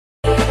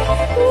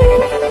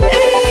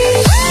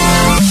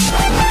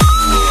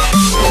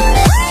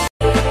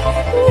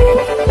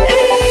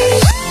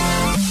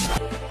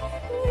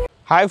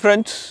Hi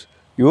friends,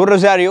 your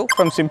Rosario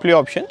from Simply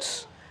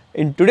Options.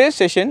 In today's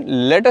session,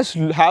 let us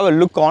have a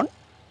look on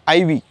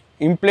IV,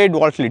 Implied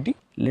Volatility.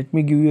 Let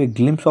me give you a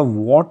glimpse of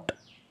what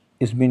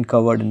is being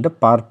covered in the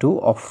part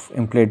 2 of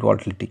Implied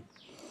Volatility.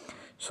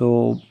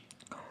 So,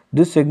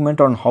 this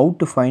segment on how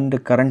to find the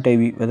current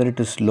IV, whether it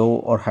is low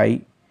or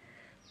high,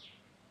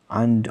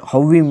 and how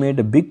we made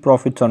a big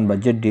profits on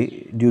budget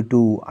day due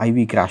to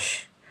IV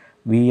crash.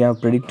 We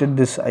have predicted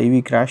this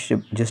IV crash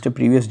just a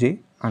previous day,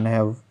 and I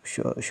have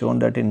shown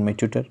that in my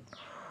Twitter.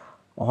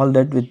 All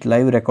that with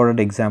live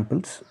recorded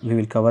examples. We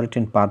will cover it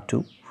in part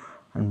 2,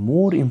 and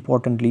more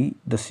importantly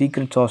the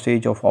secret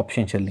sausage of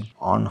option selling,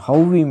 on how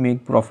we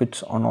make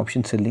profits on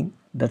option selling.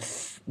 That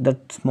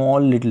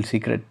small little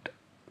secret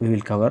we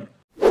will cover.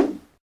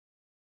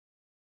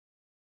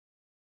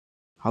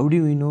 How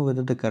do we know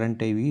whether the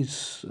current IV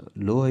is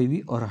low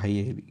IV or high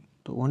IV?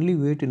 The only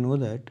way to know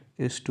that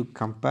is to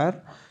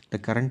compare the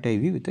current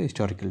IV with the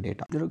historical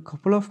data. There are a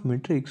couple of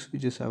metrics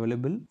which is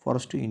available for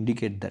us to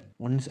indicate that.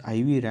 One is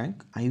IV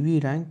rank.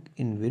 IV rank,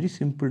 in very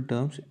simple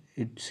terms,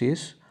 it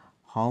says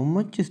how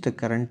much is the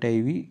current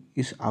IV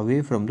is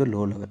away from the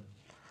low level.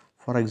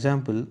 For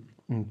example,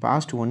 in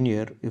past 1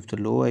 year, if the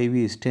low IV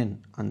is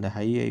 10 and the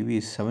high IV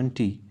is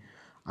 70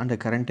 and the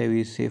current IV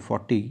is say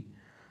 40,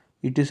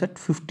 it is at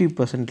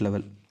 50%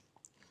 level.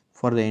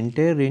 For the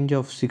entire range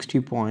of 60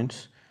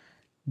 points,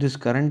 this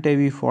current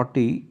IV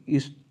 40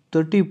 is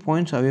 30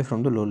 points away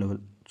from the low level.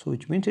 So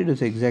which means it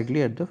is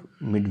exactly at the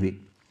midway.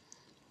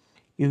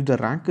 If the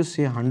rank is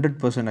say 100%,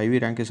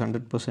 IV rank is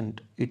 100%,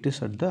 it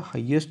is at the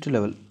highest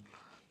level.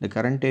 The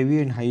current IV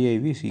and high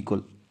IV is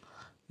equal.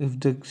 If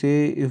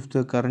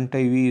the current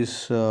IV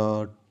is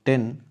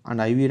 10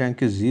 and IV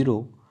rank is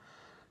 0,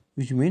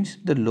 which means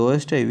the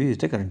lowest IV is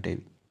the current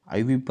IV.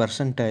 IV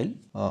percentile.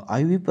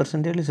 IV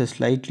percentile is a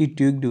slightly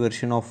tweaked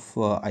version of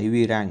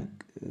IV rank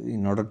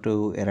in order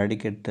to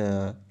eradicate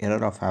the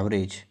error of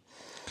average.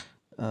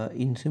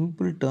 In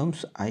simple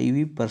terms,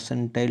 IV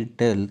percentile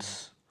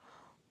tells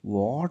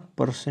what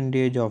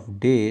percentage of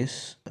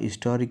days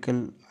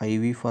historical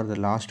IV for the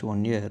last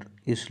 1 year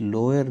is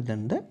lower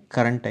than the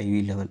current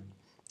IV level.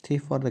 Say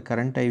for the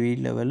current IV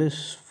level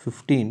is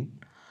 15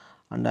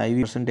 and the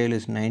IV percentile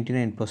is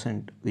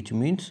 99%, which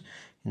means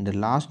in the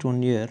last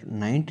 1 year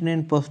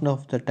 99%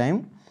 of the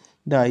time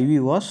the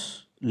IV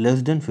was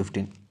less than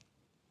 15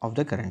 of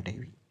the current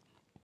IV.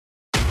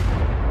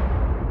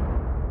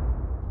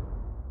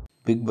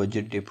 Big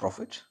budget day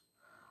profits.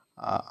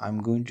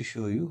 I'm going to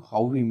show you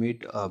how we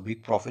made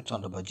big profits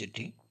on the budget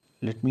day.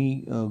 Let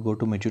me go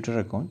to my Twitter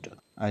account.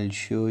 I'll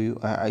show you.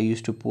 I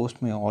used to post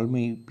all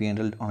my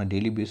P&L on a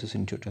daily basis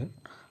in Twitter.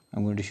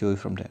 I'm going to show you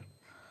from there.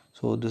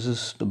 So this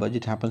is the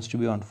budget, happens to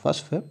be on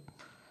 1st Feb.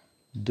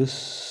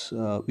 This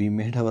we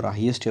made our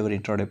highest ever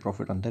intraday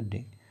profit on that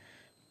day.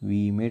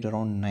 We made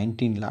around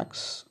 19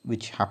 lakhs,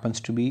 which happens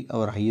to be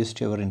our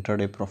highest ever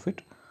intraday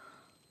profit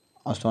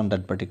also on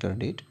that particular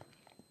date.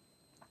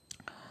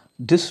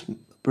 This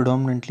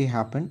predominantly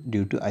happened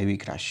due to IV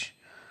crash.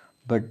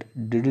 But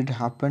did it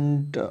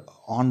happen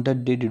on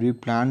that day? Did we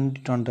plan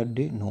it on that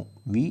day? No.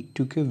 We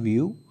took a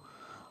view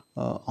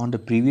on the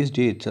previous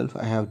day itself.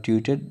 I have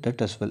tweeted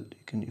that as well.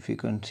 If you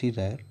can see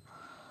there,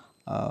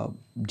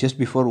 just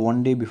before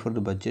 1 day before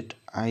the budget,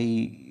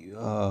 we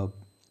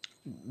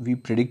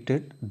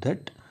predicted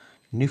that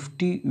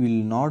Nifty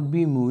will not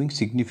be moving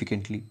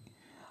significantly.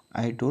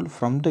 I told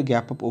from the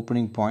gap up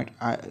opening point,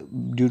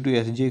 due to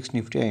SGX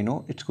Nifty, I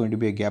know it's going to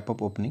be a gap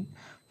up opening.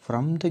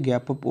 From the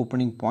gap up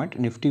opening point,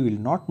 Nifty will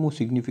not move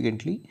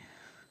significantly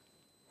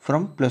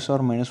from plus or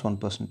minus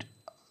 1%.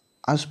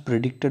 As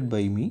predicted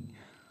by me,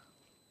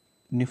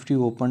 Nifty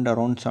opened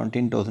around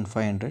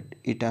 17,500.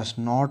 It has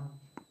not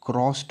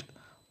crossed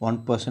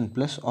 1%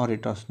 plus, or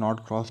it has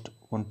not crossed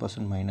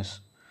 1%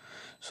 minus.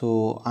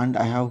 So, and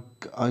I have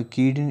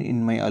keyed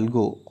in my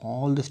algo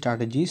all the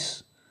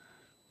strategies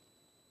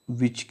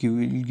which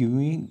will give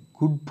me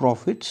good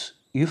profits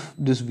if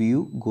this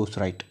view goes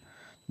right.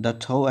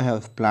 That's how I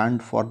have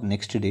planned for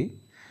next day,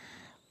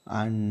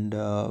 and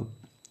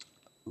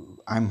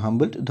I'm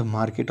humbled. The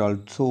market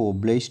also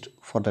obliged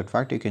for that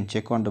fact. You can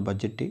check on the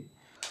budget day.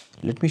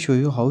 Let me show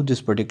you how this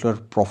particular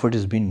profit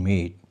has been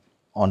made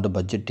on the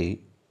budget day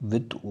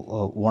with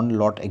one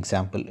lot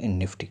example in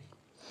Nifty.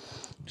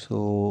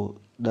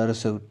 So there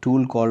is a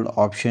tool called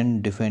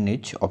option define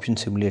edge, option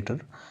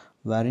simulator,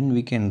 wherein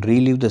we can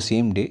relive the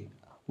same day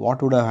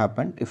what would have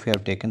happened if we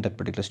have taken that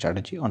particular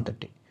strategy on that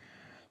day.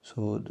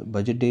 So the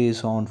budget day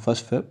is on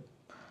 1st Feb.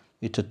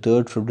 It's a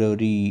 3rd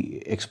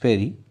February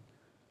expiry,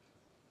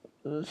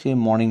 say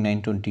morning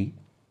 9:20.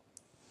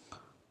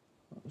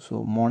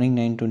 So morning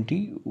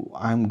 9:20,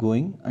 I'm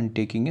going and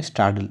taking a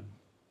straddle.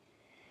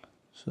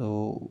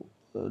 So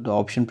the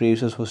option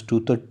prices was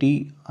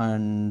 230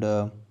 and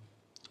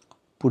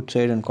put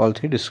side and call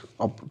side is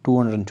up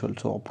 212.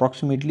 So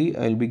approximately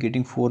I'll be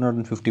getting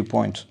 450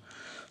 points.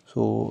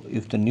 So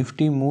if the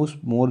Nifty moves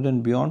more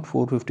than beyond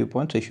 450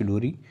 points, I should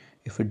worry.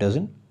 If it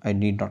doesn't, I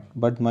need not.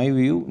 But my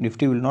view,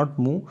 Nifty will not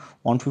move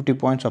 150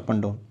 points up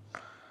and down.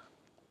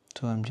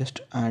 So I'm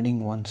just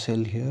adding one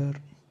cell here.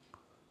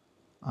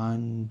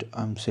 and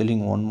I'm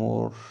selling one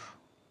more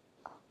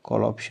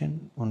call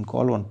option, one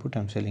call, one put,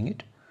 I'm selling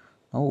it.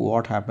 Now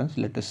what happens,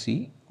 let us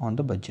see on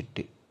the budget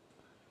day.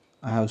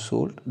 I have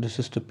sold, this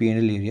is the P&L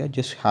area,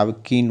 just have a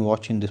keen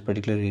watch in this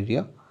particular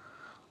area.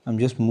 I'm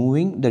just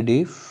moving the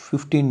day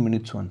 15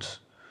 minutes once.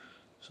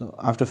 So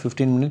after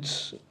 15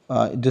 minutes,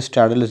 this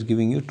straddle is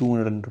giving you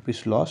 200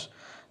 rupees loss.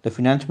 The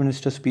finance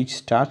minister speech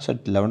starts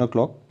at 11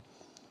 o'clock.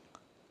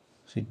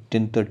 See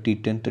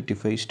 10:30,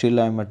 10:35, still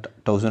I am at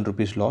 1000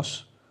 rupees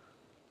loss.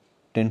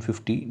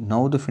 10:50.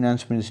 Now the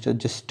finance minister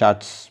just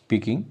starts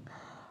speaking.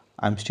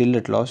 I'm still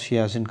at loss. She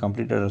hasn't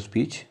completed her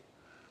speech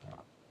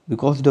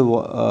because the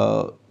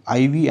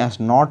IV has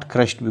not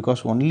crashed,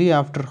 because only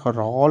after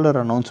her all her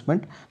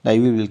announcement the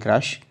IV will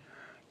crash.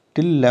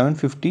 Till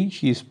 11:50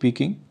 she is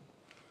speaking.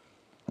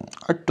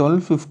 At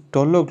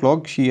 12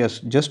 o'clock she is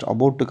just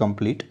about to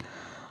complete,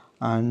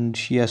 and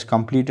she has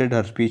completed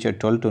her speech at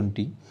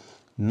 12:20.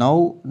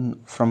 Now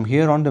from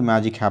here on the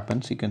magic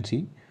happens. You can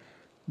see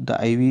the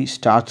IV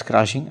starts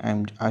crashing.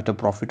 I'm at a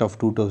profit of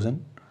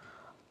 2000,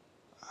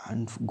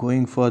 and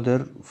going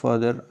further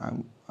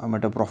I'm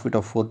at a profit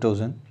of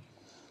 4000.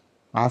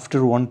 After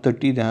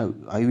 1:30 the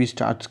IV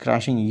starts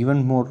crashing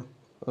even more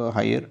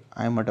higher.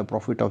 I'm at a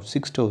profit of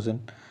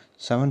 6000,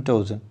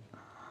 7000,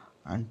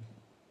 and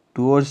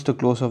towards the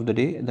close of the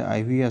day the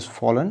IV has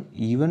fallen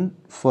even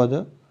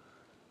further.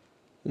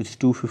 It's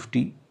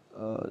 250.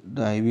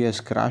 The IV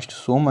has crashed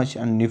so much,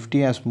 and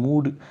Nifty has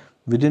moved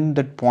within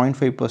that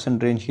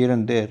 0.5% range here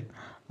and there,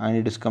 and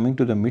it is coming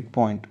to the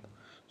midpoint.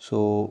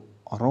 So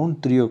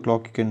around 3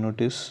 o'clock you can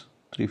notice,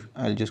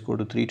 I'll just go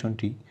to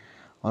 320.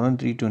 Around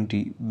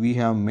 320 we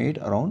have made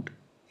around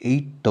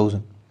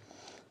 8000.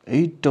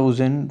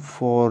 8000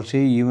 for,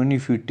 say, even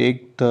if you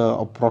take the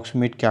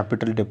approximate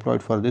capital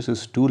deployed for this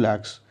is 2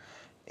 lakhs,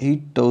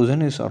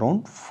 8000 is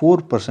around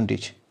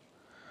 4%.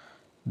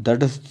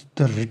 That is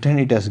the return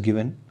it has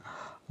given.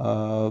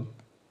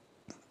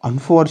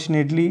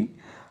 Unfortunately,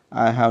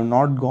 I have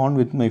not gone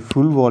with my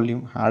full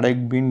volume. Had I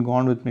been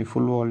gone with my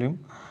full volume,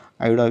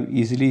 I would have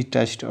easily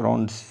touched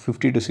around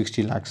 50 to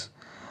 60 lakhs.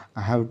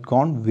 I have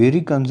gone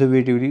very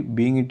conservatively,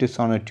 being it is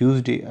on a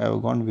Tuesday. I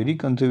have gone very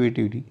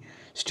conservatively.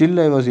 Still,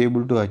 I was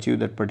able to achieve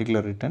that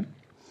particular return.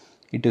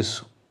 It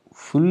is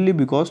fully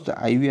because the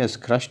IV has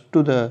crushed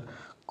to the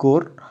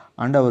core,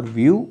 and our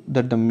view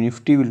that the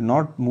Nifty will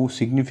not move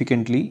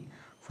significantly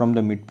from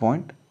the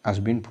midpoint has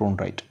been proven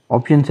right.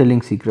 Option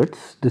selling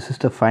secrets. This is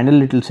the final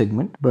little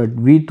segment, but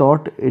we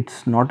thought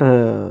it's not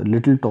a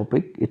little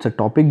topic, it's a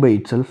topic by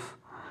itself.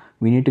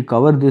 We need to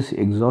cover this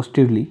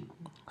exhaustively.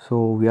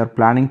 So we are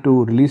planning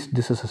to release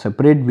this as a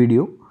separate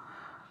video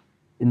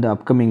in the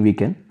upcoming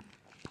weekend.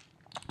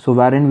 So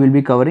wherein we will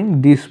be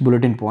covering these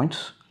bulletin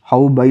points: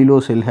 how buy low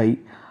sell high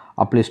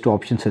applies to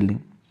option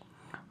selling,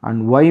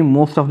 and why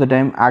most of the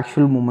time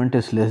actual movement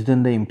is less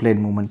than the implied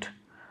movement,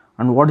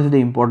 and what is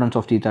the importance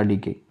of theta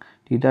decay.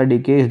 Theta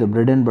decay is the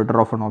bread and butter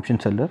of an option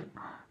seller,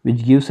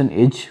 which gives an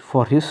edge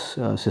for his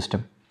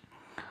system.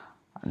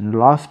 And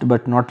last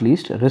but not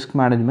least, risk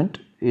management.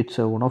 It's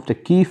one of the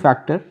key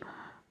factor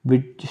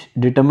which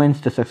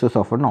determines the success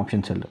of an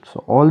option seller.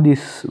 So all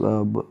these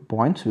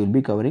points we will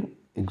be covering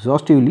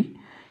exhaustively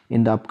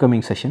in the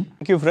upcoming session.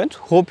 Thank you, friends.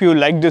 Hope you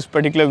like this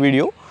particular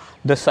video.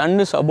 The sun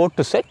is about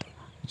to set.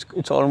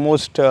 It's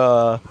almost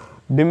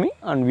dimming,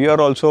 and we are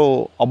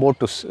also about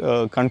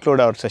to conclude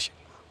our session.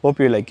 Hope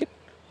you like it.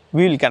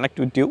 We will connect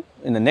with you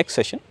in the next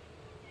session.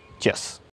 Cheers.